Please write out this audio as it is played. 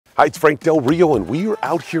Hi, it's Frank Del Rio, and we are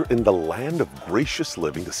out here in the land of gracious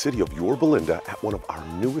living, the city of Yorba Linda, at one of our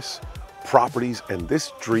newest properties, and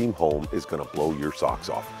this dream home is gonna blow your socks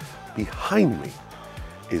off. Behind me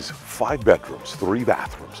is 5 bedrooms, 3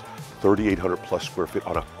 bathrooms, 3,800 plus square feet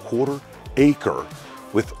on a quarter-acre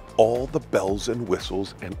with all the bells and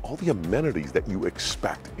whistles and all the amenities that you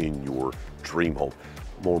expect in your dream home.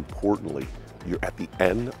 More importantly, you're at the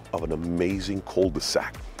end of an amazing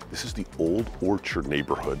cul-de-sac. This is the Old Orchard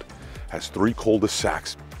neighborhood. Has 3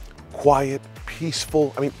 cul-de-sacs, quiet,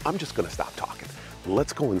 peaceful. I mean, I'm just gonna stop talking.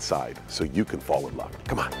 Let's go inside so you can fall in love.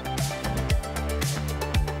 Come on.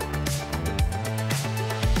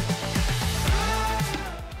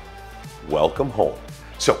 Welcome home.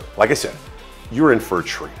 So, like I said, you're in for a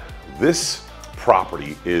treat. This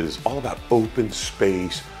property is all about open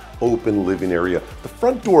space, open living area. The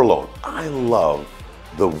front door alone, I love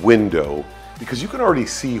the window because you can already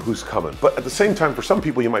see who's coming. But at the same time, for some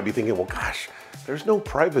people, you might be thinking, well, gosh, there's no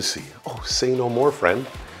privacy. Oh, say no more, friend.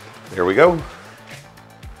 There we go.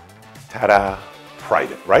 Ta-da,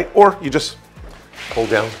 private, right? Or you just pull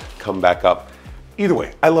down, come back up. Either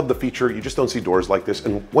way, I love the feature. You just don't see doors like this.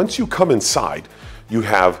 And once you come inside, you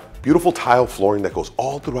have beautiful tile flooring that goes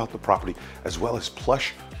all throughout the property, as well as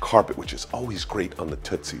plush carpet, which is always great on the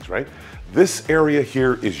Tootsies, right? This area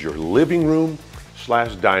here is your living room /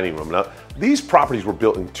 dining room. Now, these properties were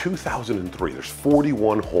built in 2003. There's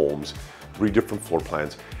 41 homes, 3 different floor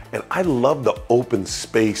plans, and I love the open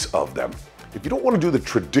space of them. If you don't want to do the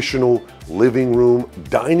traditional living room,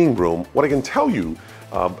 dining room, what I can tell you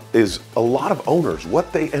is a lot of owners,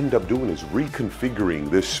 what they end up doing is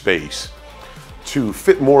reconfiguring this space to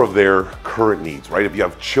fit more of their current needs, right? If you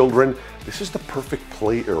have children, this is the perfect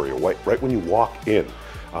play area, right when you walk in.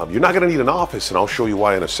 You're not gonna need an office, and I'll show you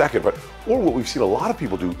why in a second, or what we've seen a lot of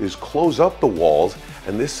people do is close up the walls,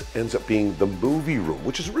 and this ends up being the movie room,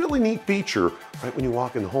 which is a really neat feature right when you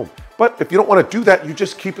walk in the home. But if you don't wanna do that, you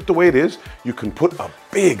just keep it the way it is. You can put a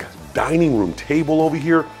big dining room table over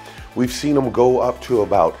here. We've seen them go up to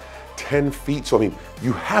about 10 feet. So, I mean,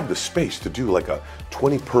 you have the space to do like a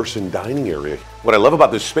 20-person dining area. What I love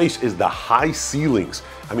about this space is the high ceilings.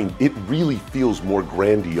 I mean, it really feels more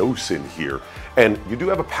grandiose in here. And you do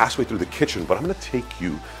have a passway through the kitchen, but I'm gonna take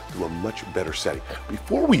you to a much better setting.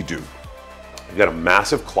 Before we do, you've got a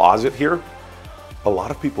massive closet here. A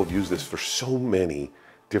lot of people have used this for so many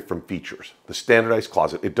different features. The standardized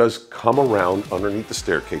closet, it does come around underneath the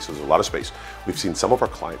staircase, so there's a lot of space. We've seen some of our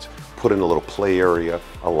clients put in a little play area,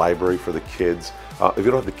 a library for the kids. If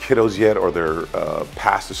you don't have the kiddos yet, or they're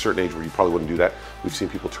past a certain age where you probably wouldn't do that, we've seen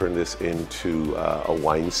people turn this into a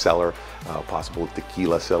wine cellar, possible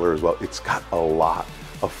tequila cellar as well. It's got a lot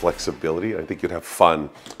of flexibility. I think you'd have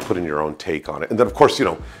fun putting your own take on it. And then of course, you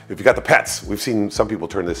know, if you got the pets, we've seen some people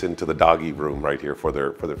turn this into the doggy room right here for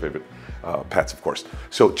their favorite pets, of course.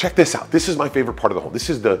 So check this out. This is my favorite part of the home.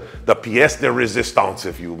 This is the pièce de résistance,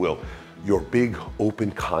 if you will. Your big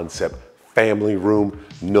open concept family room,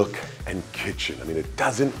 nook, and kitchen. I mean, it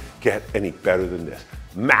doesn't get any better than this.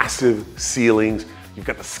 Massive ceilings. You've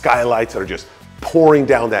got the skylights that are just pouring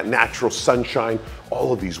down that natural sunshine.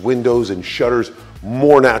 All of these windows and shutters,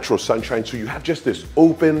 more natural sunshine. So you have just this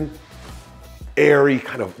open, airy,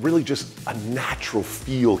 kind of really just a natural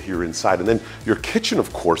feel here inside. And then your kitchen,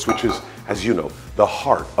 of course, which is, as you know, the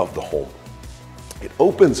heart of the home. It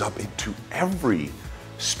opens up into every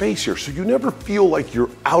space here, so you never feel like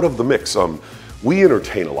you're out of the mix. We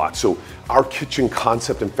entertain a lot, so our kitchen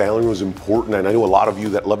concept and family room is important, and I know a lot of you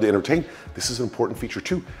that love to entertain, this is an important feature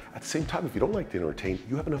too. At the same time, if you don't like to entertain,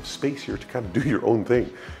 you have enough space here to kind of do your own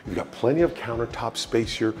thing. You've got plenty of countertop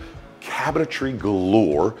space here, cabinetry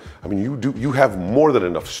galore. I mean, you have more than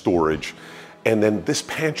enough storage. And then this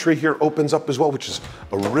pantry here opens up as well, which is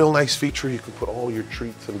a real nice feature. You can put all your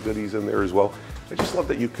treats and goodies in there as well. I just love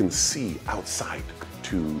that you can see outside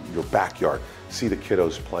to your backyard, see the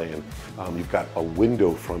kiddos playing. You've got a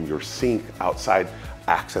window from your sink outside,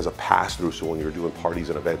 acts as a pass-through, so when you're doing parties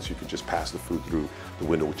and events, you can just pass the food through the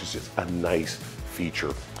window, which is just a nice feature.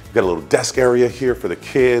 You've got a little desk area here for the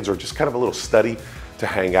kids, or just kind of a little study to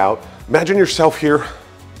hang out. Imagine yourself here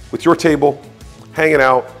with your table, hanging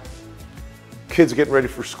out, kids getting ready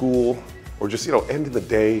for school, or just, you know, end of the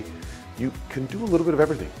day. You can do a little bit of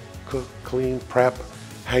everything. Cook, clean, prep,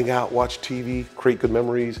 hang out, watch TV, create good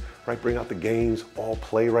memories, right? Bring out the games, all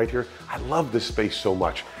play right here. I love this space so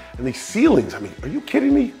much. And these ceilings, I mean, are you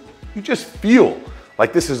kidding me? You just feel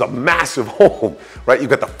like this is a massive home, right? You've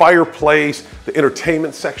got the fireplace, the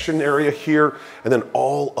entertainment section area here, and then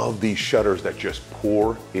all of these shutters that just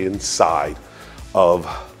pour inside of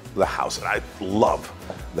the house. And I love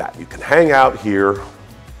that. You can hang out here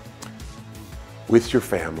with your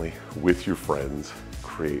family, with your friends,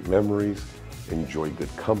 create memories, enjoy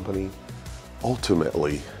good company,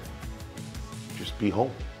 ultimately, just be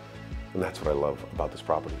home. And that's what I love about this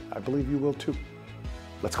property. I believe you will too.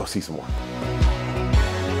 Let's go see some more.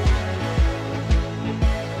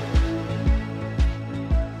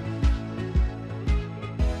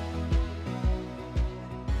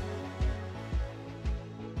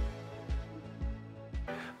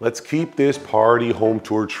 Let's keep this party home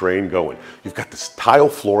tour train going. You've got this tile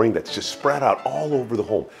flooring that's just spread out all over the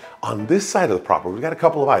home. On this side of the property, we've got a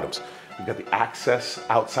couple of items. You've got the access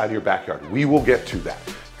outside of your backyard. We will get to that.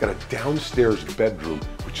 You've got a downstairs bedroom,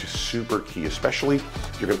 which is super key, especially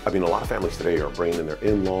if you're gonna, I mean, a lot of families today are bringing in their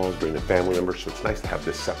in-laws, bringing in family members, so it's nice to have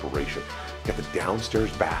this separation. You got the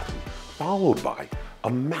downstairs bathroom, followed by a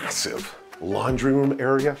massive laundry room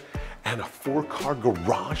area and a 4-car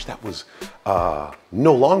garage that was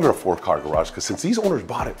no longer a 4-car garage, because since these owners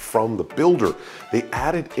bought it from the builder, they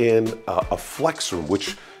added in a flex room,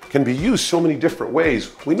 which can be used so many different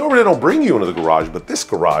ways. We normally don't bring you into the garage, but this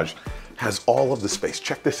garage has all of the space.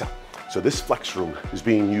 Check this out. So this flex room is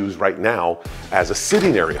being used right now as a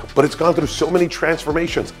sitting area, but it's gone through so many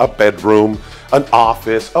transformations. A bedroom, an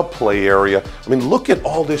office, a play area. I mean, look at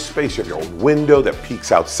all this space. You have your own window that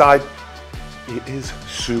peeks outside. It is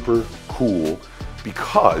super cool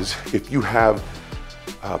because if you have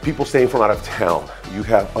people staying from out of town, you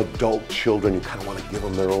have adult children, you kind of want to give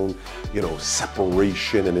them their own, you know,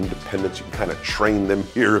 separation and independence. You can kind of train them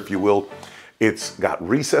here, if you will. It's got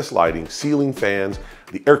recessed lighting, ceiling fans,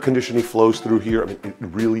 the air conditioning flows through here. I mean, it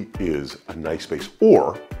really is a nice space.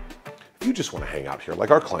 Or if you just want to hang out here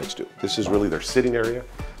like our clients do, this is really their sitting area.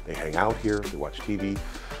 They hang out here, they watch TV,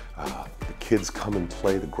 the kids come and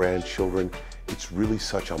play, the grandchildren. It's really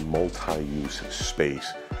such a multi-use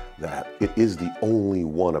space that it is the only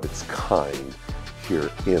one of its kind here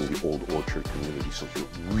in the Old Orchard community. So you're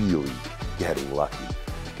really getting lucky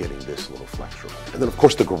getting this little flex room. And then of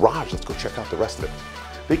course the garage, let's go check out the rest of it.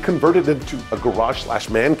 They converted it into a garage slash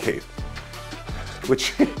man cave,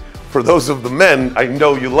 which for those of the men, I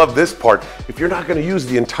know you love this part. If you're not gonna use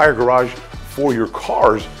the entire garage for your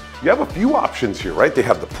cars, you have a few options here, right? They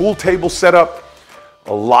have the pool table set up.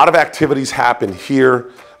 A lot of activities happen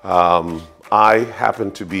here. I happen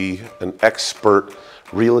to be an expert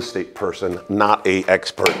real estate person, not an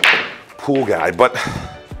expert pool guy, but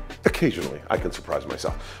occasionally I can surprise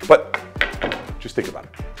myself. But just think about it.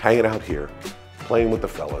 Hanging out here, playing with the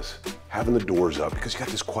fellas, having the doors up, because you got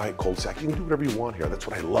this quiet cul-de-sac. You can do whatever you want here. That's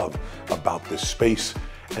what I love about this space.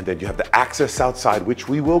 And then you have the access outside, which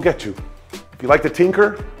we will get to. If you like to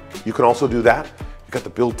tinker, you can also do that. You got the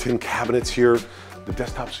built-in cabinets here, the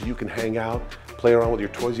desktop so you can hang out, play around with your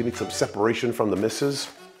toys. You need some separation from the missus.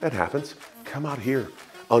 That happens. Come out here,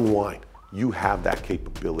 unwind. You have that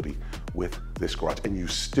capability with this garage, and you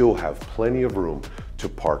still have plenty of room to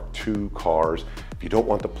park 2 cars. If you don't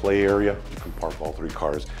want the play area, you can park all 3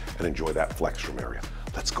 cars and enjoy that flex room area.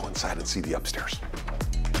 Let's go inside and see the upstairs.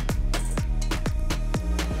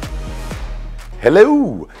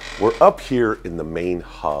 Hello, we're up here in the main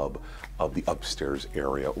hub of the upstairs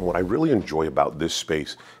area. And what I really enjoy about this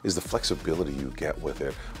space is the flexibility you get with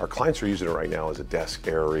it. Our clients are using it right now as a desk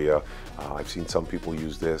area. I've seen some people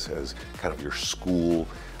use this as kind of your school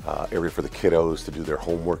area for the kiddos to do their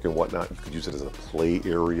homework and whatnot. You could use it as a play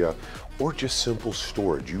area or just simple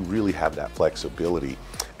storage. You really have that flexibility.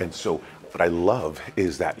 And so what I love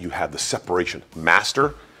is that you have the separation.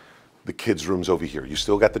 Master, the kids' rooms over here. You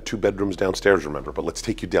still got the 2 bedrooms downstairs, remember, but let's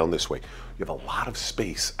take you down this way. You have a lot of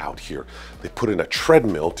space out here. They put in a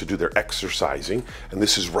treadmill to do their exercising, and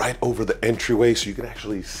this is right over the entryway, so you can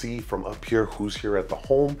actually see from up here who's here at the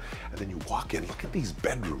home, and then you walk in. Look at these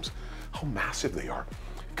bedrooms, how massive they are.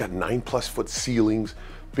 You've got 9+ foot ceilings,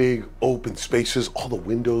 big open spaces, all the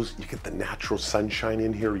windows. You get the natural sunshine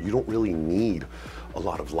in here. You don't really need a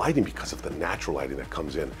lot of lighting because of the natural lighting that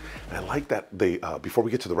comes in. And I like that they, before we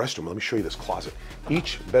get to the restroom, let me show you this closet.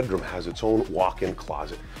 Each bedroom has its own walk-in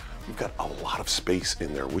closet. You've got a lot of space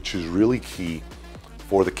in there, which is really key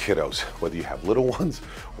for the kiddos, whether you have little ones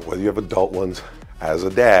or whether you have adult ones. As a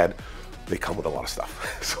dad, they come with a lot of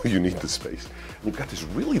stuff, so you need the space. And you've got this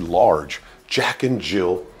really large Jack and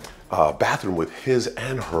Jill bathroom with his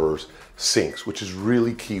and hers sinks, which is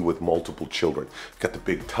really key with multiple children. You've got the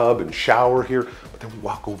big tub and shower here, but then we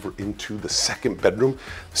walk over into the second bedroom.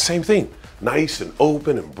 Same thing, nice and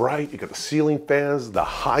open and bright. You got the ceiling fans, the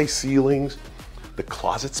high ceilings, the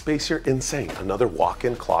closet space here, insane. Another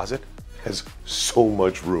walk-in closet, has so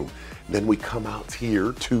much room. Then we come out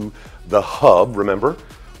here to the hub, remember?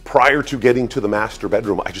 Prior to getting to the master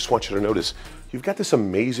bedroom, I just want you to notice, you've got this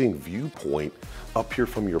amazing viewpoint up here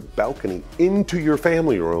from your balcony into your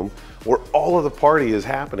family room where all of the party is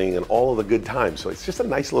happening and all of the good times. So it's just a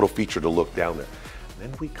nice little feature to look down there.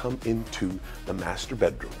 Then we come into the master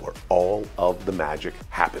bedroom where all of the magic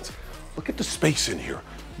happens. Look at the space in here.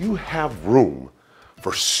 You have room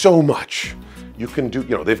for so much. You can do,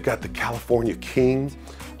 they've got the California King.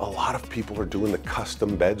 A lot of people are doing the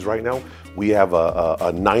custom beds right now. We have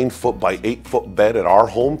a 9-foot by 8-foot bed at our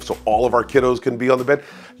home, so all of our kiddos can be on the bed.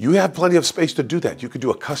 You have plenty of space to do that. You could do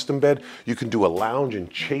a custom bed. You can do a lounge and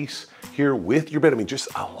chase here with your bed. I mean, just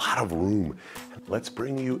a lot of room. Let's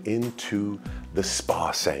bring you into the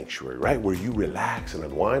spa sanctuary, right? Where you relax and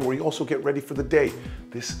unwind, where you also get ready for the day.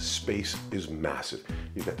 This space is massive.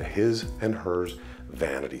 You've got the his and hers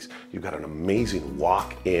vanities. You've got an amazing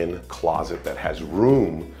walk-in closet that has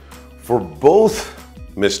room for both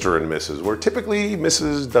Mr. and Mrs., where typically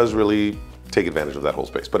Mrs. does really take advantage of that whole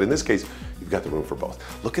space. But in this case, you've got the room for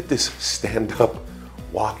both. Look at this stand-up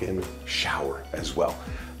walk-in shower as well.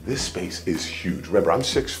 This space is huge. Remember, I'm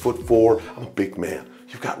 6'4", I'm a big man.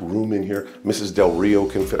 You've got room in here. Mrs. Del Rio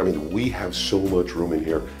can fit. I mean, we have so much room in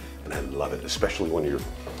here, and I love it, especially when you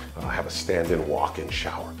have a stand-in walk-in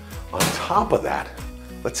shower. On top of that,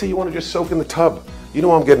 let's say you want to just soak in the tub. You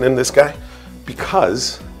know I'm getting in this guy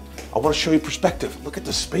because I want to show you perspective. Look at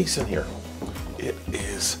the space in here. It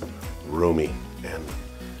is roomy. And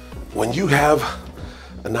when you have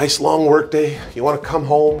a nice long work day, you want to come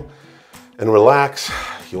home and relax.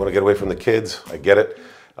 You want to get away from the kids. I get it.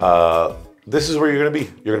 This is where you're going to be.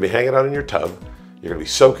 You're going to be hanging out in your tub. You're going to be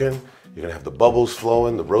soaking. You're going to have the bubbles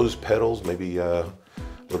flowing, the rose petals, maybe a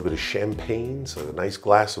little bit of champagne, so a nice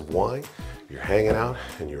glass of wine. You're hanging out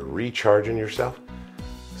and you're recharging yourself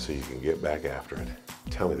so you can get back after it.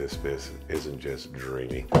 Tell me this isn't just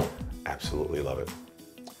dreamy. Absolutely love it.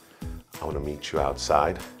 I want to meet you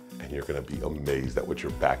outside and you're going to be amazed at what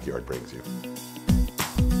your backyard brings you.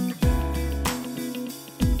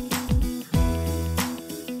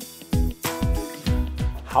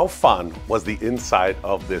 How fun was the inside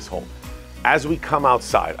of this home? As we come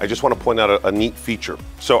outside, I just want to point out a neat feature.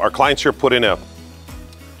 So our clients here put in a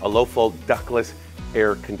low-flow ductless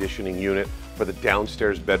air conditioning unit for the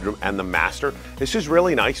downstairs bedroom and the master. This is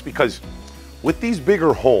really nice because with these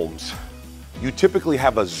bigger homes, you typically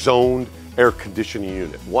have a zoned air conditioning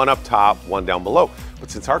unit, one up top, one down below. But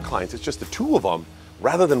since our clients, it's just the two of them,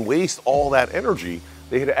 rather than waste all that energy,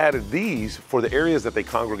 they had added these for the areas that they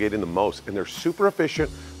congregate in the most, and they're super efficient,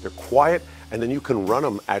 they're quiet, and then you can run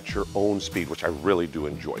them at your own speed, which I really do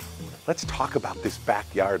enjoy. Let's talk about this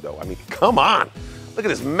backyard though. I mean, come on. Look at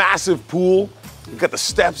this massive pool. You've got the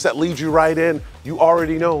steps that lead you right in. You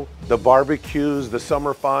already know the barbecues, the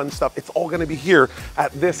summer fun stuff. It's all gonna be here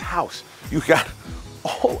at this house. You've got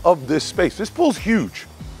all of this space. This pool's huge,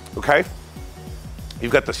 okay?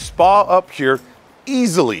 You've got the spa up here,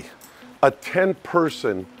 easily a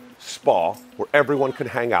 10-person spa where everyone can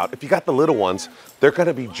hang out. If you got the little ones, they're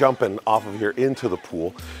gonna be jumping off of here into the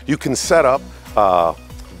pool. You can set up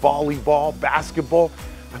volleyball, basketball.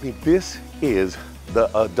 I mean, this is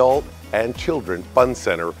the adult and children fun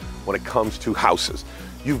center when it comes to houses.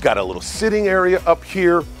 You've got a little sitting area up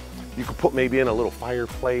here. You could put maybe in a little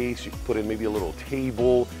fireplace. You could put in maybe a little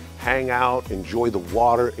table, hang out, enjoy the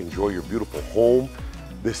water, enjoy your beautiful home.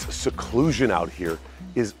 This seclusion out here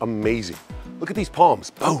is amazing. Look at these palms.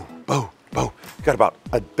 Boom, boom, boom. You've got about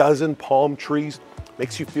a dozen palm trees.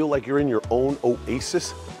 Makes you feel like you're in your own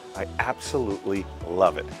oasis. I absolutely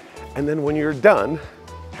love it. And then when you're done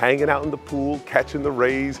hanging out in the pool, catching the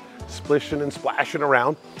rays, splishing and splashing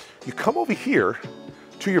around, you come over here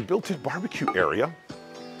to your built-in barbecue area.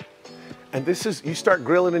 And this is, you start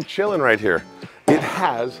grilling and chilling right here. It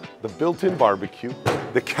has the built-in barbecue,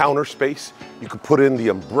 the counter space. You can put in the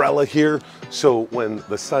umbrella here so when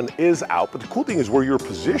the sun is out. But the cool thing is where you're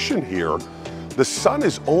positioned here, the sun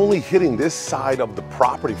is only hitting this side of the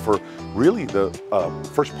property for really the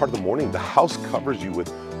first part of the morning. The house covers you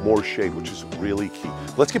with more shade, which is really key.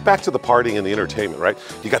 Let's get back to the partying and the entertainment, right?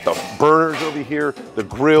 You got the burners over here, the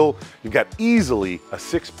grill. You've got easily a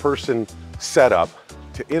 6-person setup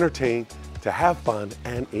to entertain, to have fun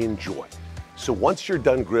and enjoy. So once you're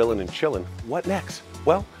done grilling and chilling, what next?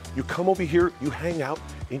 Well, you come over here, you hang out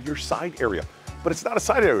in your side area. But it's not a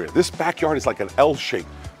side area. This backyard is like an L shape.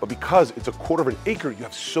 But because it's a 1/4 acre, you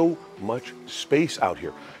have so much space out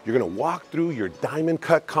here. You're gonna walk through your diamond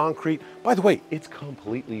cut concrete. By the way, it's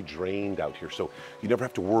completely drained out here, so you never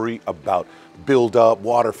have to worry about buildup,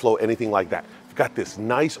 water flow, anything like that. You've got this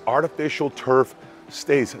nice artificial turf,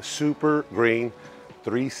 stays super green,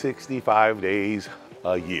 365 days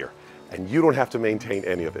a year. And you don't have to maintain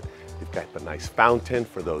any of it. You've got the nice fountain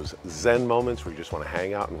for those Zen moments where you just want to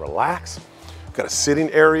hang out and relax. You've got a sitting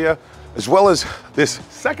area, as well as this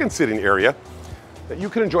second sitting area that you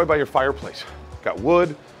can enjoy by your fireplace. You've got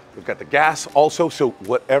wood, we've got the gas also, so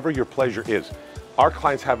whatever your pleasure is. Our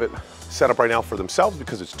clients have it set up right now for themselves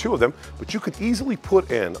because it's two of them, but you could easily put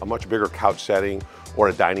in a much bigger couch setting or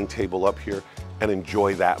a dining table up here and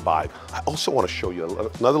enjoy that vibe. I also want to show you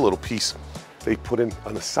another little piece they put in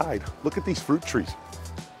on the side. Look at these fruit trees.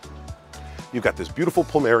 You've got this beautiful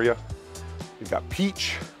plum area. You've got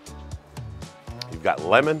peach. You've got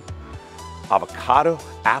lemon, avocado,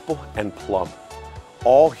 apple, and plum.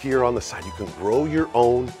 All here on the side. You can grow your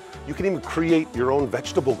own. You can even create your own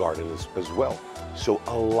vegetable garden as well. So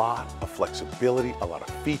a lot of flexibility, a lot of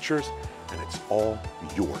features, and it's all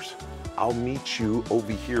yours. I'll meet you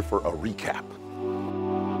over here for a recap.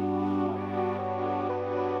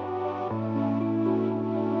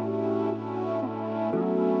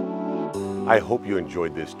 I hope you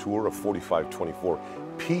enjoyed this tour of 4524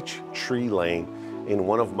 Peachtree Lane in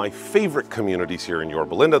one of my favorite communities here in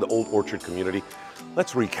Yorba Linda, the Old Orchard community.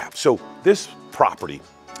 Let's recap. So this property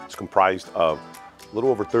is comprised of a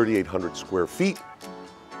little over 3,800 square feet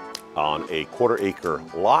on a quarter-acre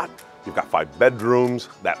lot. You've got 5 bedrooms,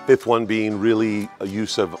 that 5th one being really a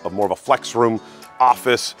use of more of a flex room,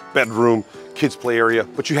 office, bedroom, kids play area,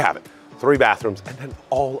 but you have it. 3 bathrooms, and then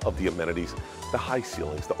all of the amenities, the high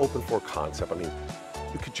ceilings, the open floor concept. I mean,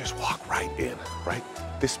 you could just walk right in, right?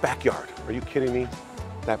 This backyard, are you kidding me?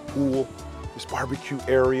 That pool, this barbecue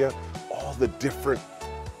area, all the different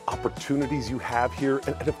opportunities you have here.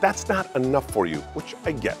 And if that's not enough for you, which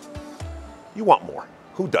I get, you want more.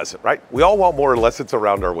 Who doesn't, right? We all want more unless it's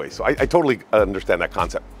around our way. So I totally understand that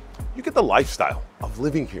concept. You get the lifestyle of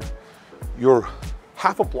living here. You're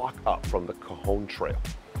half a block up from the Cajon Trail.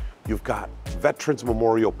 You've got Veterans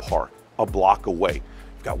Memorial Park a block away.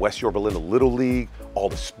 You've got West Yorba Linda Little League, all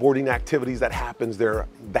the sporting activities that happens there.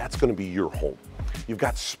 That's gonna be your home. You've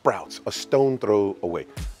got Sprouts, a stone throw away,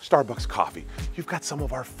 Starbucks coffee. You've got some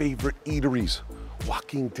of our favorite eateries,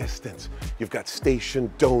 walking distance. You've got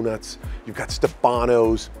Station Donuts, you've got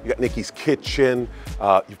Stefano's, you've got Nikki's Kitchen,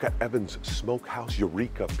 you've got Evan's Smokehouse,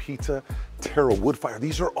 Eureka Pizza, Terra Woodfire.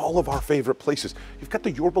 These are all of our favorite places. You've got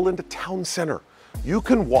the Yorba Linda Town Center. You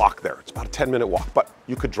can walk there. It's about a 10-minute walk, but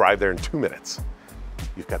you could drive there in 2 minutes.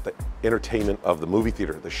 You've got the entertainment of the movie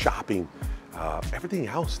theater, the shopping, everything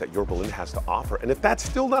else that Yorba Linda has to offer. And if that's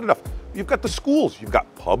still not enough, you've got the schools. You've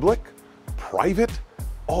got public, private,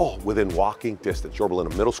 all within walking distance. Yorba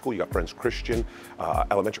Linda Middle School, you got Friends Christian,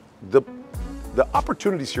 Elementary. The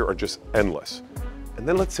opportunities here are just endless. And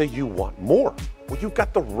then let's say you want more. Well, you've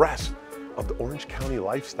got the rest of the Orange County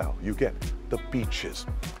lifestyle. You get the beaches,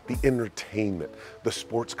 the entertainment, the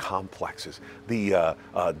sports complexes, the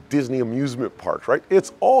Disney amusement parks, right?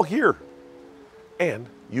 It's all here. And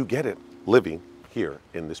you get it living here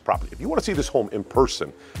in this property. If you want to see this home in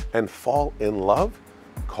person and fall in love,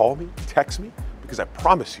 call me, text me, because I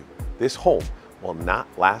promise you, this home will not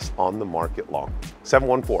last on the market long.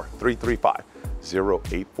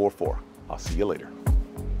 714-335-0844. I'll see you later.